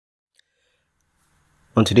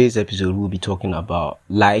On today's episode, we'll be talking about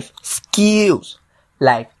life skills,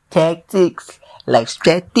 life tactics, life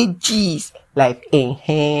strategies, life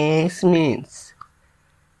enhancements.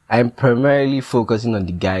 I'm primarily focusing on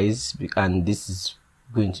the guys, and this is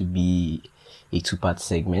going to be a two-part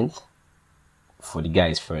segment. For the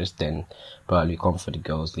guys first, then probably come for the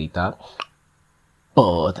girls later.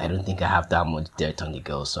 But I don't think I have that much dirt on the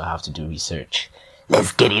girls, so I have to do research.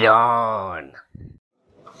 Let's get it on!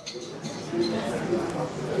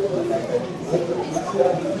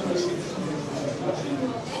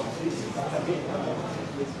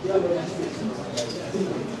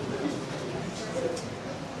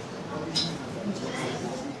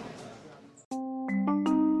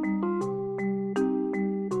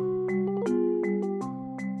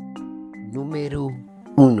 Numero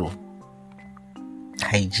uno.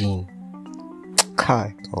 Hygiene.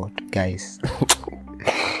 God, guys.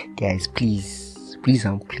 Guys, please,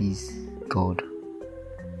 God.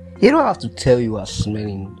 You don't have to tell you are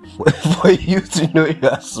smelling for you to know you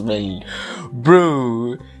are smelling.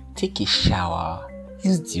 Bro, take a shower,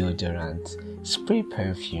 use deodorant, spray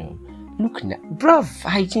perfume. Look, bruv,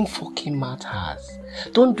 hygiene fucking matters.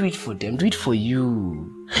 Don't do it for them, do it for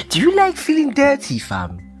you. Do you like feeling dirty,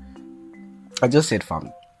 fam? I just said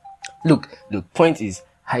fam. Look, the point is,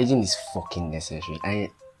 hygiene is fucking necessary.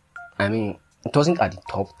 I mean, it wasn't at the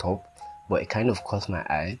top, but it kind of caught my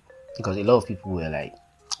eye because a lot of people were like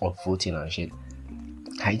voting and shit.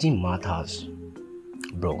 Hygiene matters,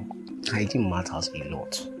 bro. Hygiene matters a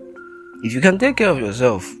lot. If you can take care of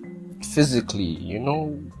yourself physically,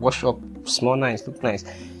 wash up, smell nice, look nice,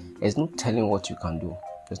 there's no telling what you can do.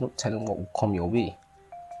 There's no telling what will come your way.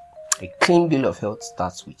 A clean bill of health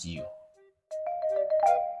starts with you.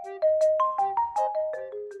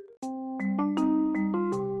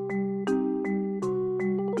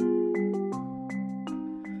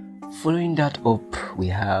 Following that up, we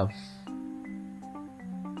have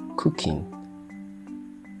cooking.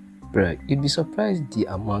 Bruh, you'd be surprised the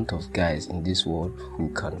amount of guys in this world who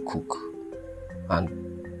can cook.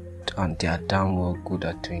 And they are damn well good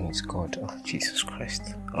at doing it. God, oh Jesus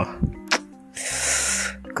Christ. Oh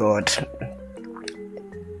God.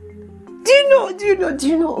 Do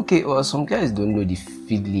you know? Okay, well, some guys don't know the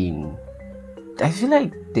feeling. I feel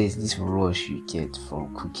like there's this rush you get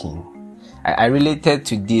from cooking. I related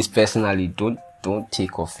to this personally. Don't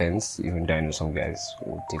take offense, even though I know some guys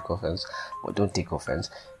will take offense, but don't take offense.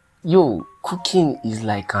 Yo, cooking is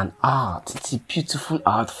like an art. It's a beautiful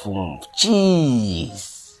art form.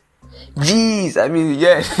 Jeez. I mean,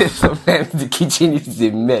 yeah, sometimes the kitchen is a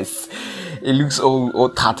mess. It looks all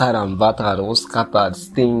tattered and battered, all scattered,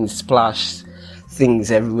 things, splash, things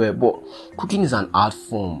everywhere. But cooking is an art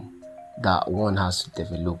form that one has to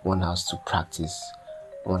develop, one has to practice,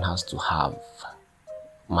 one has to have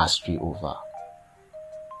mastery over.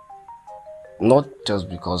 Not just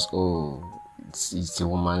because it's a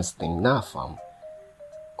woman's thing. Nah, fam.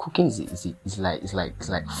 Cooking is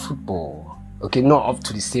like football. Okay, not up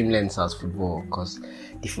to the same length as football, because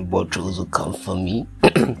the football trolls will come for me.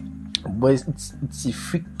 But it's a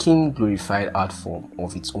freaking glorified art form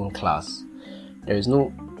of its own class. There's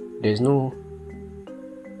no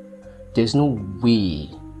way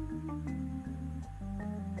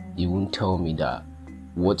you won't tell me that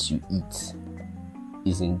what you eat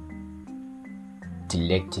isn't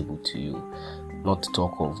delectable to you, not to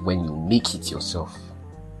talk of when you make it yourself.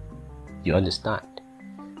 You understand?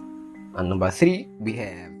 And number 3, we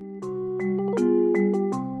have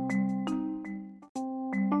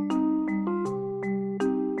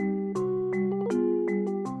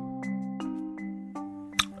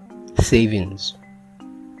savings.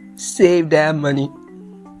 Save that money.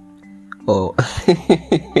 Oh,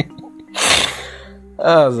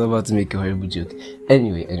 I was about to make a horrible joke.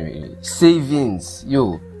 Anyway, savings.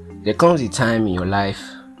 Yo, there comes a time in your life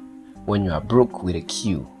when you are broke with a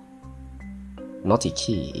Q. Not a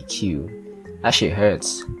K, a Q. That shit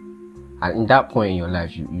hurts. And in that point in your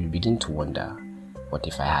life, you begin to wonder, what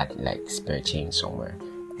if I had like spare change somewhere?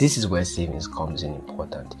 This is where savings comes in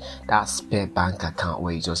important. That spare bank account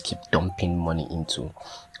where you just keep dumping money into.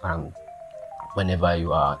 Whenever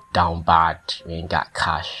you are down bad, you ain't got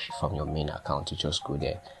cash from your main account, you just go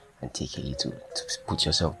there and take a little to put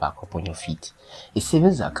yourself back up on your feet. A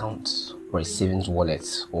savings account or a savings wallet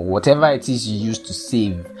or whatever it is you use to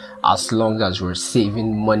save, as long as you're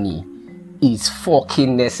saving money, is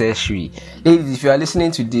fucking necessary. Ladies, if you are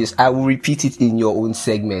listening to this, I will repeat it in your own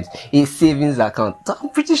segment. A savings account. I'm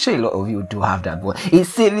pretty sure a lot of you do have that, but a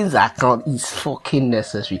savings account is fucking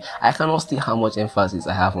necessary. I cannot state how much emphasis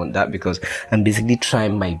I have on that because I'm basically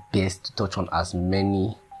trying my best to touch on as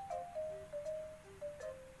many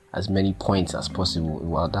as many points as possible.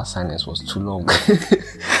 Wow, that silence was too long.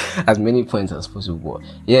 As many points as possible. But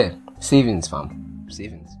yeah, savings, fam.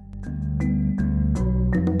 Savings.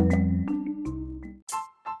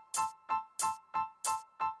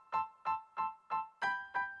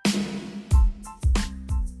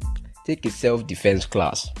 Take a self-defense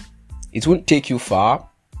class. It won't take you far,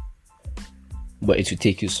 but it will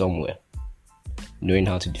take you somewhere. Knowing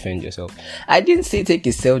how to defend yourself. I didn't say take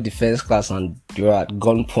a self-defense class and you're at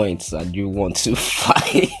gunpoint and you want to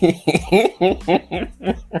fight.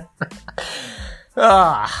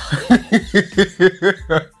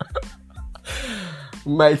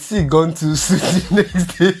 Might see gun too soon the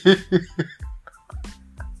next day.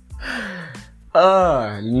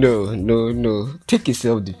 No. Take a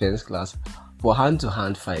self-defense class for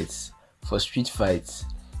hand-to-hand fights, for street fights,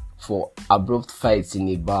 for abrupt fights in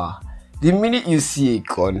a bar. The minute you see a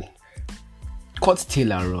gun, cut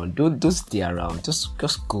tail and run. Don't stay around. Just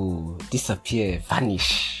go, disappear,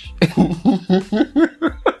 vanish.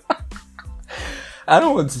 I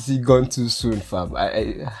don't want to see gun too soon, fam.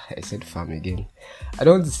 I said fam again. I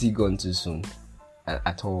don't want to see gun too soon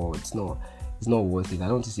at all. It's not worth it. I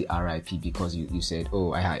don't want to see RIP because you said,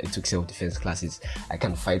 oh, I took self-defense classes. I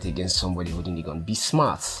can fight against somebody holding the gun. Be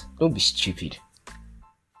smart. Don't be stupid.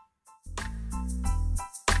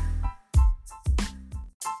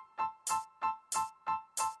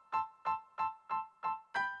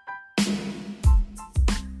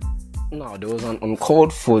 No, there was an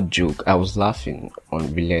uncalled for joke. I was laughing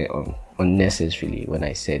unnecessarily when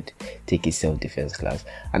I said take a self-defense class,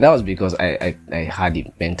 and that was because I had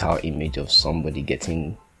a mental image of somebody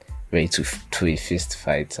getting ready to a fist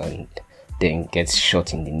fight and then gets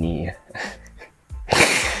shot in the knee.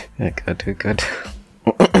 Oh God.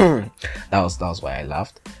 that was why I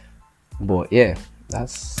laughed. But yeah,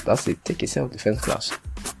 that's it. Take a self-defense class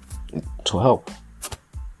to help.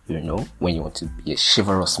 You know, when you want to be a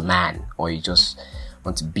chivalrous man, or you just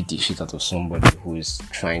want to beat the shit out of somebody who is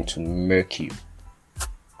trying to murk you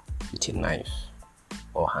with a knife,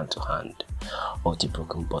 or hand to hand, or with a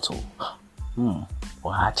broken bottle,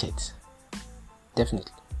 or hatchet.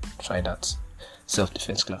 Definitely try that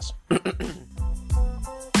self-defense class.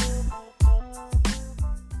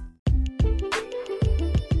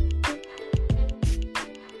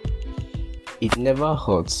 It never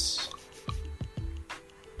hurts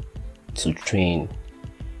to train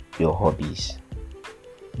your hobbies,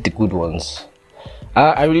 the good ones.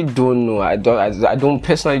 I really don't know. I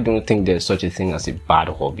personally don't think there's such a thing as a bad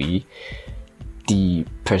hobby. The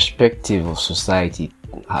perspective of society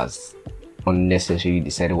has unnecessarily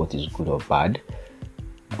decided what is good or bad.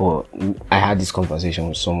 But I had this conversation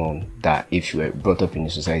with someone that if you were brought up in a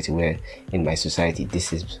society where, in my society,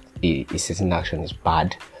 this is a certain action is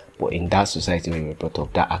bad, but in that society where you were brought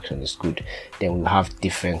up, that action is good, then we'll have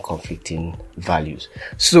different conflicting values.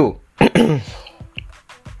 So,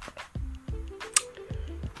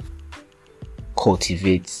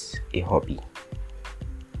 cultivate a hobby.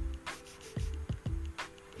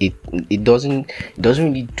 It doesn't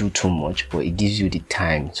really do too much, but it gives you the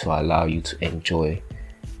time to allow you to enjoy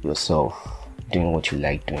yourself doing what you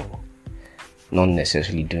like doing, not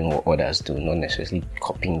necessarily doing what others do, not necessarily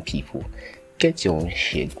copying people. Get your own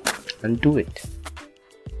shit and do it.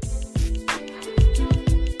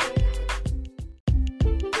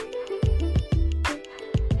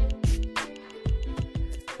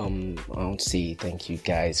 I want to say thank you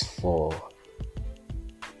guys for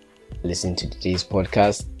listening to today's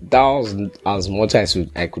podcast. That was as much as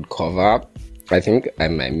I could cover. I think I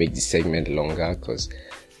might make this segment longer because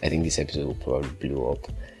I think this episode will probably blow up,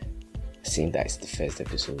 seeing that it's the first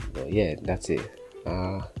episode. But yeah, that's it.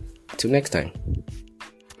 Till next time.